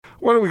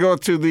Why don't we go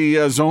to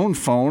the zone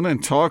phone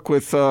and talk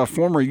with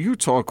former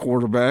Utah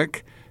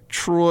quarterback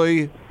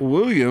Troy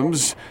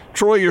Williams.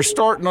 Troy, you're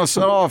starting us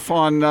off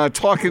on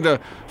talking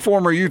to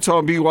former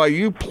Utah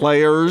BYU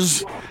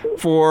players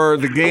for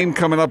the game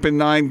coming up in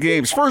 9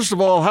 games. First of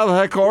all, how the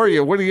heck are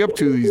you? What are you up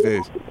to these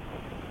days?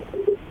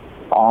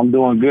 I'm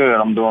doing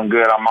good. I'm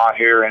out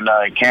here in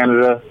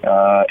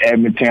Canada,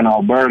 Edmonton,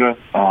 Alberta.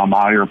 I'm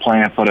out here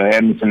playing for the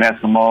Edmonton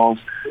Eskimos.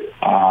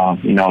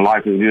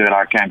 Life is good.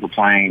 I can't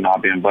complain.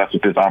 I've been blessed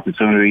with this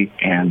opportunity,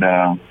 and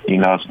I'm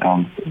going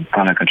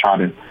to try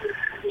to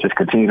just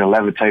continue to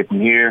levitate from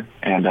here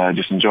and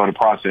just enjoy the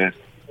process.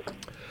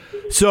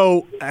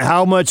 So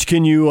how much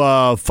can you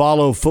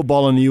follow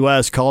football in the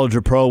U.S., college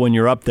or pro, when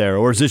you're up there?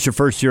 Or is this your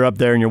first year up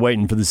there and you're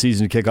waiting for the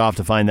season to kick off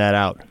to find that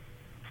out?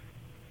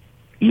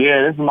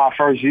 Yeah, this is my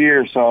first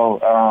year, so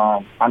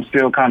I'm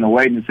still kind of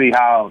waiting to see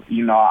how,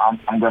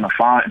 I'm going to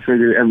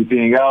figure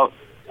everything out.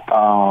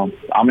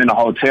 I'm in a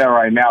hotel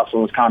right now,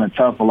 so it's kind of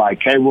tough for,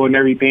 cable and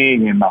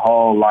everything, and the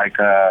whole,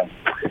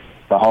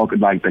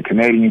 the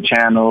Canadian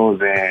channels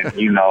and,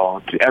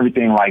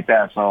 everything like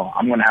that. So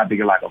I'm going to have to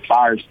get, a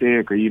Fire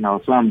Stick or,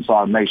 something so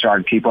I make sure I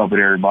can keep up with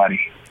everybody.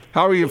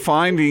 How are you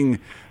finding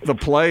the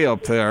play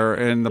up there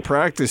and the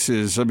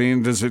practices? I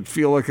mean, does it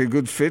feel like a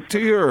good fit to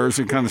you, or is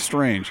it kind of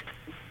strange?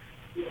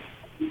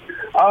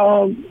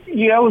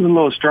 Yeah, it was a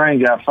little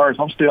strange at first.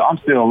 I'm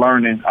still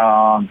learning,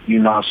 but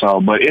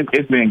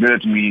it's been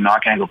good to me. I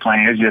can't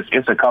complain.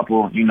 It's a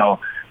couple,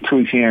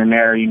 tweaks here and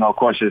there. Of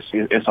course,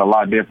 it's a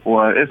lot different.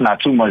 Well, it's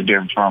not too much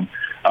different from,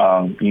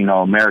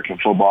 American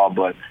football,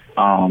 but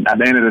at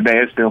the end of the day,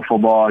 it's still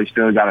football. You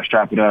still got to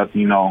strap it up,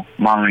 mano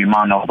a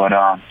mano. But,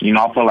 I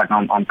feel like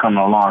I'm coming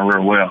along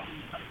real well.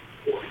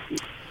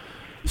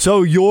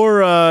 So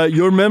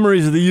your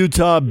memories of the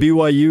Utah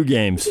BYU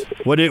games,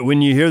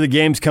 when you hear the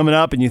games coming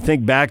up and you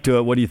think back to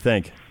it, what do you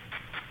think?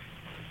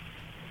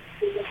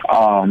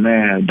 Oh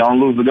man,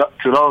 don't lose it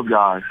to those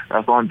guys.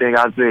 That's the only thing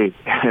I say.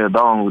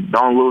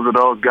 don't lose to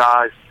those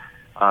guys.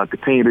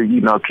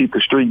 Continue to keep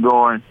the streak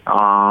going.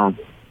 The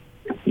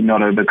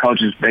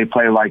coaches, they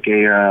play like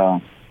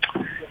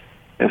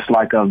it's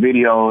like a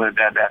video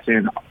that's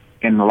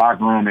in the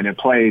locker room, and it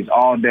plays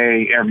all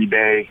day, every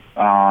day.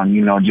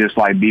 Just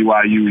like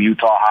BYU,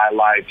 Utah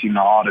highlights,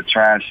 all the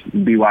trash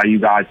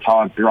BYU guys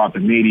talk throughout the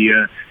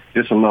media,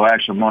 just a little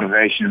extra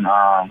motivation.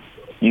 I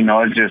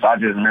just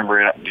remember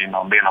it, being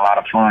a lot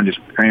of fun, just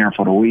preparing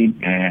for the week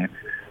and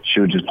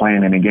just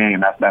playing in the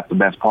game. That's the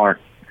best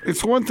part.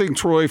 It's one thing,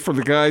 Troy, for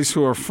the guys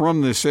who are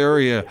from this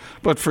area,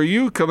 but for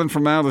you coming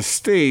from out of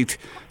state,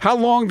 how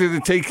long did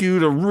it take you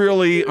to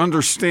really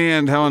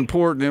understand how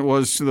important it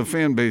was to the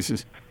fan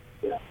bases?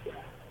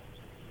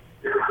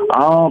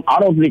 I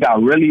don't think I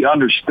really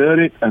understood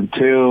it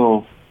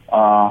until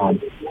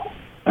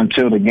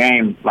the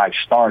game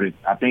started.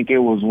 I think it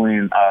was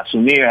when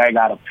Sunir had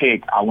got a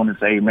pick. I want to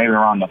say maybe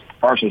around the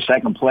first or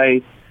second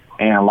play,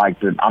 and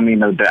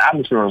the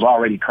atmosphere was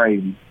already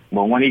crazy.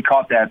 But when he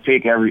caught that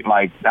pick, that was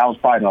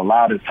probably the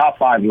loudest, top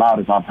 5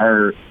 loudest I've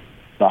heard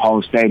the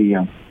whole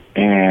stadium.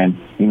 And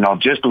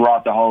just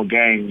throughout the whole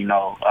game,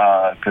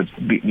 because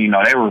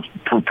they were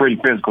pretty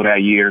physical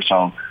that year,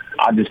 so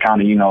I just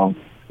kind of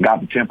got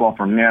the tempo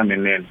from them,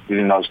 and then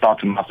thought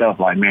to myself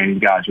man,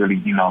 these guys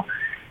really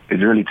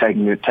is really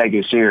taking it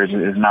serious.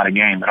 It's not a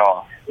game at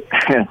all.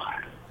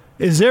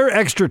 Is there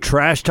extra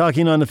trash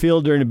talking on the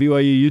field during the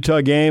BYU Utah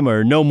game,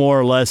 or no more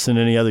or less than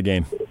any other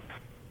game?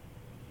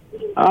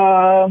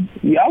 Yeah,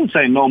 I would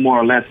say no more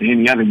or less than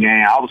any other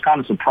game. I was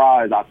kind of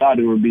surprised. I thought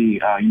it would be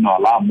a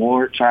lot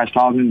more trash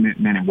talking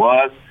than it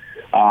was.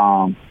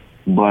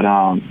 But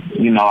I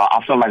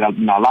feel like a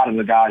lot of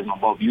the guys on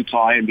both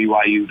Utah and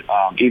BYU,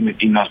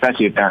 even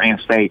especially if they're in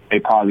state, they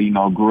probably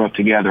grew up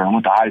together and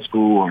went to high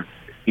school or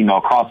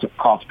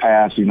cross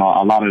paths. A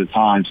lot of the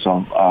time.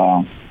 So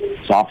I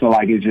feel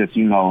like it's just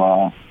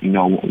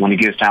when it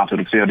gets down to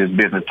the field, it's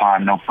business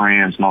time. No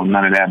friends, none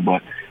of that.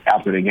 But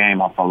after the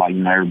game, I feel like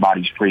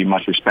everybody's pretty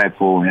much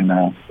respectful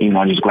and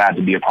just glad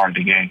to be a part of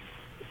the game.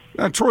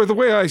 Now, Troy, the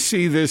way I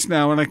see this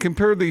now, and I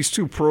compare these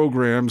two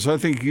programs, I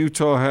think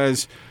Utah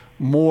has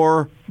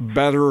more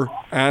better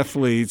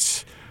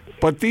athletes,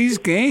 but these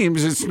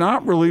games, it's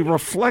not really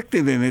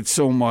reflected in it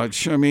so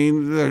much. I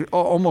mean, they're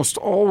almost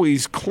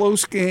always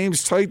close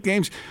games, tight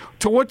games.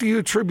 To what do you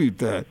attribute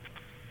that?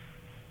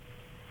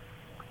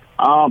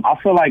 I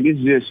feel like it's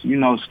just,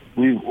 I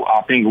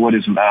think 8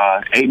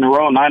 in a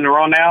row, 9 in a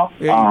row now.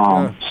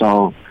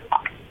 So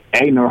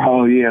 8 in a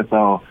row, yeah.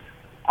 So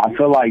I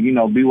feel like,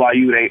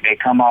 BYU, they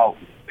come out,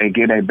 they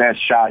get their best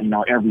shot,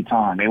 every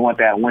time. They want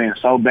that win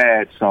so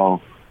bad.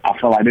 So I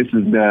feel like this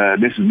is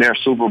their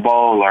Super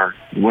Bowl or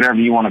whatever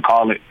you want to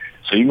call it.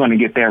 So you're going to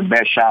get their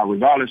best shot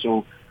regardless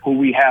of who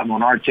we have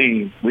on our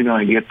team. We're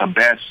going to get the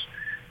best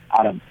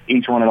out of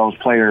each one of those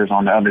players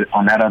on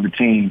that other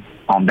team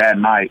on that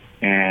night.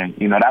 And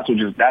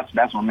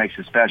that's what makes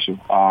it special.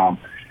 I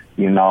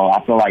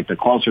feel like the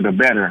closer the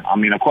better. I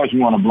mean, of course we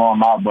want to blow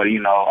them out, but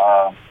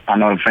I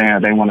know the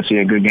fans, they want to see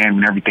a good game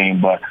and everything.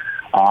 But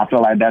I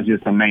feel like that's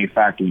just the main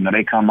factor.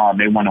 They come out,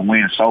 they want to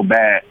win so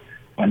bad.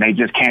 and they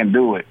just can't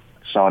do it.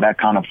 So that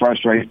kind of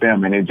frustrates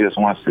them, and it just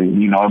wants to, it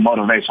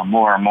motivates them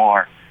more and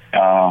more.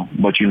 But,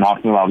 I feel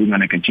like we're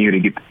going to continue to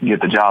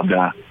get the job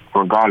done,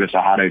 regardless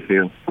of how they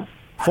feel.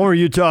 Former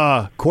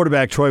Utah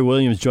quarterback Troy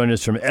Williams joined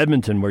us from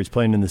Edmonton, where he's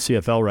playing in the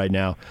CFL right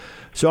now.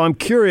 So I'm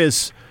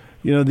curious,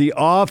 the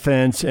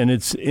offense and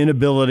its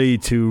inability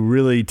to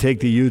really take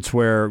the Utes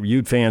where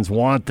Ute fans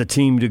want the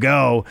team to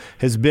go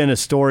has been a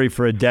story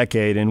for a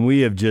decade, and we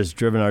have just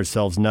driven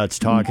ourselves nuts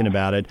talking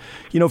about it.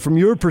 From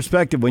your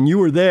perspective, when you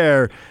were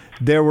there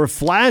were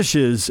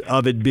flashes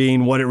of it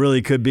being what it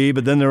really could be,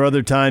 but then there were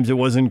other times it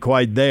wasn't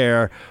quite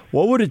there.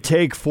 What would it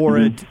take for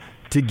it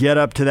to get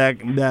up to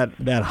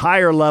that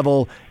higher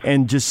level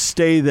and just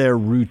stay there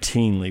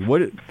routinely?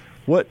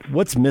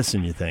 What's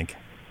missing, you think?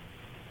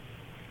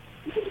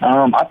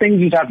 I think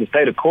you just have to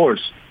stay the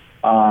course.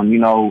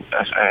 It's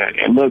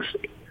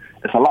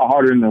a lot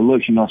harder than it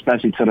looks,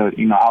 especially to the,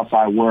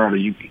 outside world.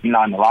 You're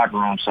not in the locker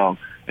room. So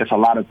it's a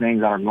lot of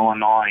things that are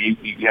going on.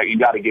 You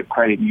got to give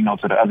credit,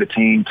 to the other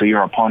team, to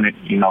your opponent,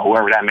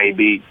 whoever that may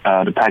be.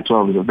 The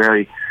Pac-12 is a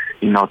very,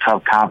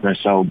 tough conference.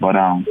 So, but,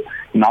 I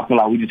feel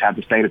like we just have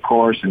to stay the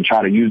course and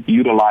try to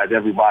utilize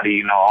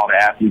everybody, all the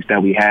athletes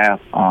that we have,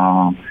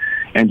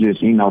 and just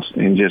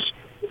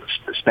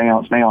stay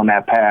on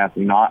that path.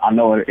 I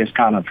know it's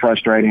kind of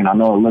frustrating. I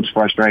know it looks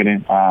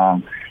frustrating. We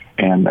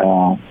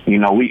know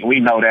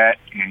that,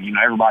 and,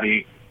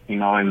 everybody, in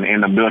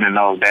the building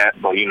knows that,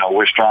 but,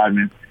 we're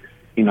striving,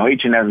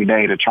 each and every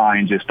day to try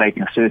and just stay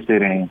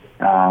consistent and,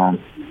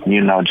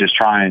 just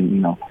try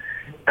and,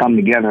 come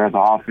together as an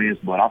offense.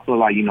 But I feel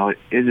like, you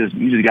just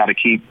got to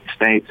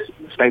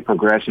stay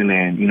progressing,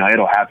 and,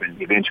 it'll happen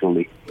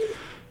eventually.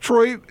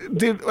 Troy,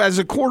 as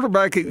a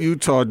quarterback at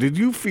Utah, did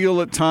you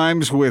feel at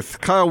times with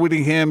Kyle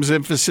Whittingham's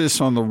emphasis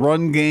on the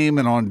run game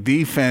and on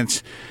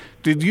defense,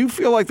 did you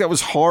feel like that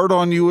was hard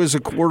on you as a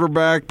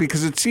quarterback?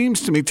 Because it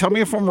seems to me, tell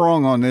me if I'm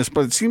wrong on this,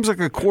 but it seems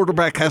like a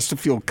quarterback has to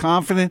feel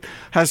confident,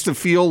 has to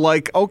feel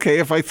like, okay,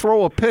 if I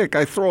throw a pick,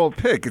 I throw a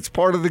pick. It's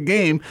part of the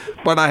game,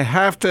 but I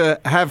have to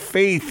have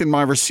faith in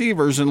my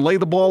receivers and lay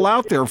the ball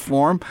out there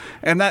for them.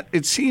 And that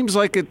it seems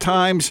like at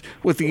times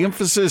with the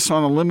emphasis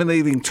on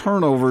eliminating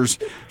turnovers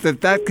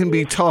that can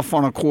be tough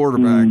on a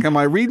quarterback. Am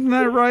I reading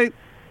that right?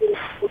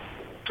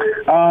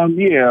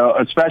 Yeah,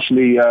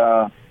 especially,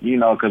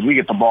 because we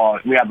have the ball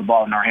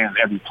in our hands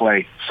every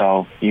play.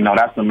 So,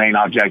 that's the main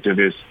objective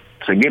is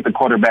to get the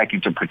quarterback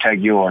and to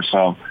protect yours.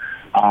 So,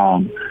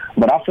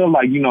 but I feel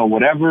like,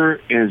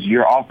 whatever is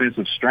your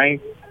offensive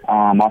strength,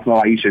 I feel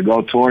like you should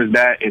go towards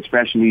that,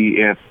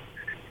 especially if,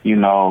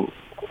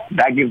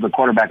 that gives the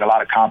quarterback a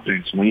lot of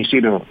confidence. When you see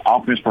the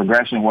offense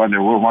progression,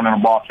 whether we're running the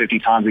ball 50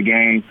 times a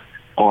game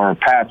or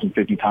passing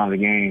 50 times a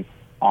game,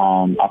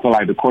 I feel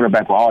like the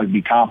quarterback will always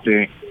be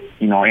confident,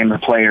 in the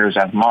players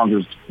as long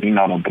as,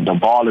 the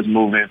ball is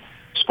moving,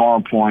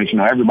 scoring points,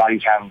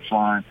 everybody's having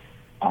fun.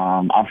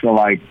 I feel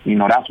like,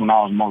 that's when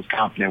I was most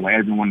confident, when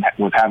everyone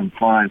was having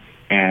fun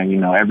and,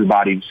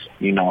 everybody's,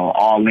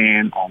 all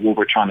in on what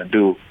we're trying to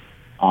do.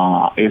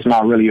 It's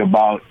not really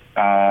about,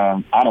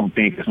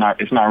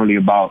 it's not really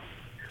about,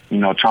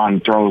 trying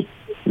to throw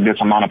this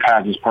amount of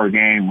passes per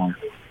game, or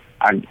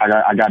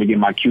I got to get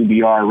my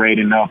QBR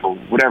rating up, or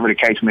whatever the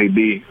case may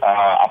be.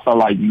 I feel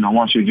like,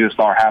 once you just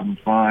start having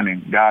fun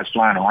and guys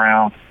flying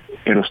around,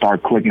 it'll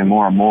start clicking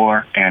more and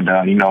more, and,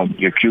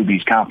 your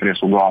QB's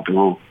confidence will go out the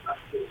roof.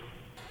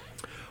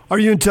 Are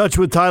you in touch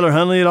with Tyler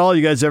Huntley at all?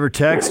 You guys ever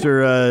text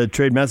or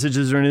trade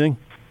messages or anything?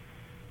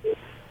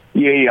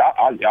 Yeah,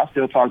 I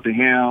still talk to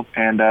him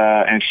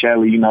and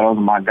Shelly. Those are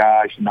my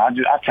guys. I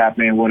tap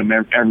in with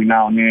them every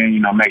now and then.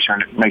 Make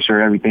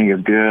sure everything is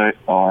good,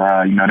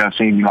 or they'll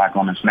see me like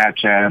on the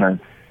Snapchat or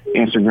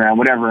Instagram,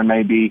 whatever it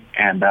may be,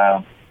 and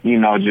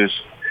just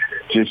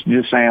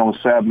saying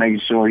what's up,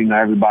 making sure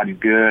everybody's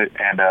good,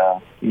 and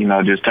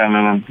just telling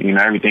them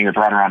everything is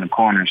right around the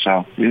corner.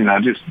 So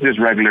just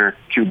regular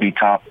QB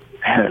talk.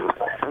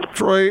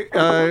 Troy,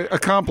 a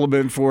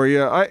compliment for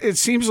you. It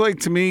seems like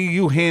to me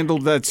you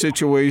handled that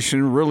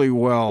situation really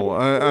well.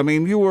 I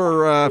mean, you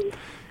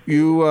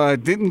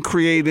didn't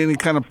create any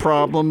kind of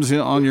problems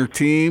on your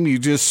team. You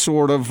just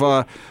sort of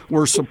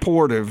were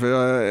supportive.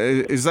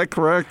 Is that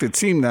correct? It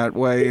seemed that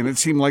way, and it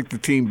seemed like the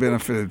team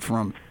benefited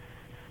from it.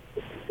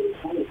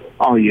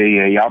 Oh,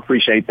 yeah. I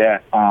appreciate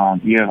that.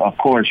 Yeah, of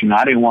course.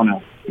 I didn't want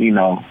to,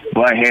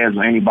 butt heads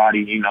with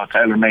anybody.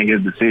 Taylor made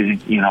his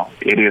decision.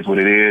 It is what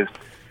it is.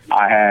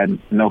 I had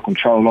no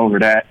control over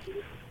that,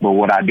 but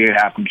what I did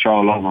have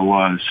control over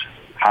was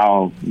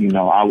how,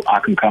 I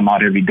can come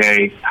out every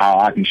day, how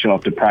I can show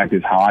up to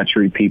practice, how I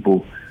treat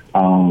people,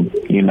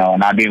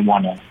 and I didn't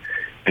want to,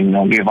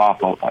 give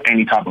off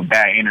any type of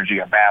bad energy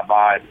or bad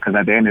vibe, because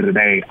at the end of the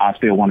day, I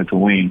still wanted to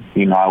win.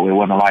 It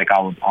wasn't like I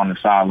was on the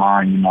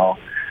sideline,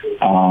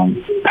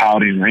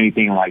 pouting or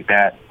anything like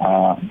that.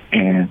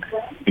 And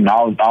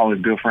I was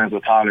always good friends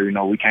with Tyler.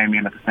 We came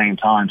in at the same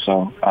time.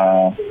 So,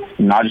 I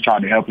just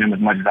tried to help him as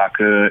much as I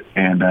could.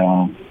 And,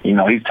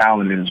 he's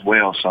talented as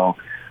well. So,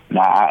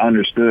 I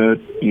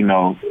understood,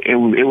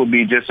 it would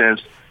be just as,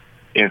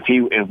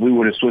 if we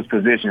would have switched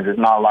positions, it's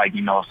not like,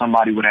 you know, if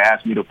somebody would have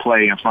asked me to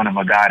play in front of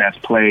a guy that's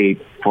played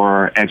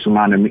for X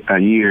amount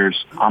of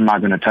years, I'm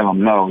not going to tell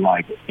him no.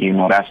 Like, you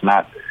know, that's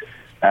not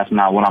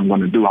what I'm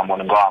going to do. I'm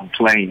going to go out and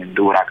play and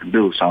do what I can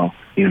do. So,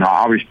 you know,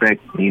 I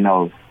respect, you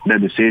know, the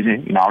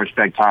decision. You know, I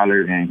respect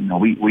Tyler, and, you know,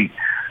 we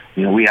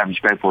have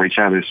respect for each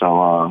other.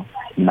 So,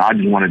 you know, I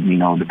just wanted, you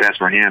know, the best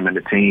for him and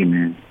the team,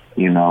 and,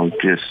 you know,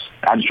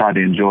 I just tried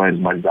to enjoy it as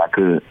much as I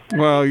could.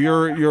 Well,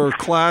 your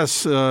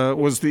class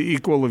was the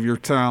equal of your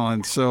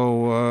talent,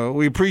 so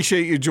we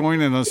appreciate you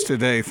joining us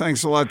today.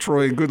 Thanks a lot,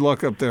 Troy, and good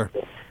luck up there.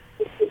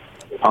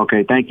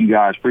 Okay, thank you,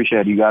 guys.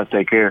 Appreciate it. You guys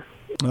take care.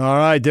 All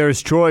right,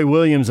 there's Troy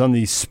Williams on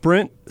the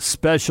Sprint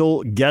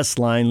special guest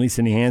line. Lease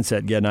any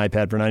handset, get an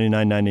iPad for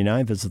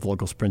 $99.99. Visit the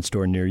local Sprint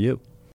store near you.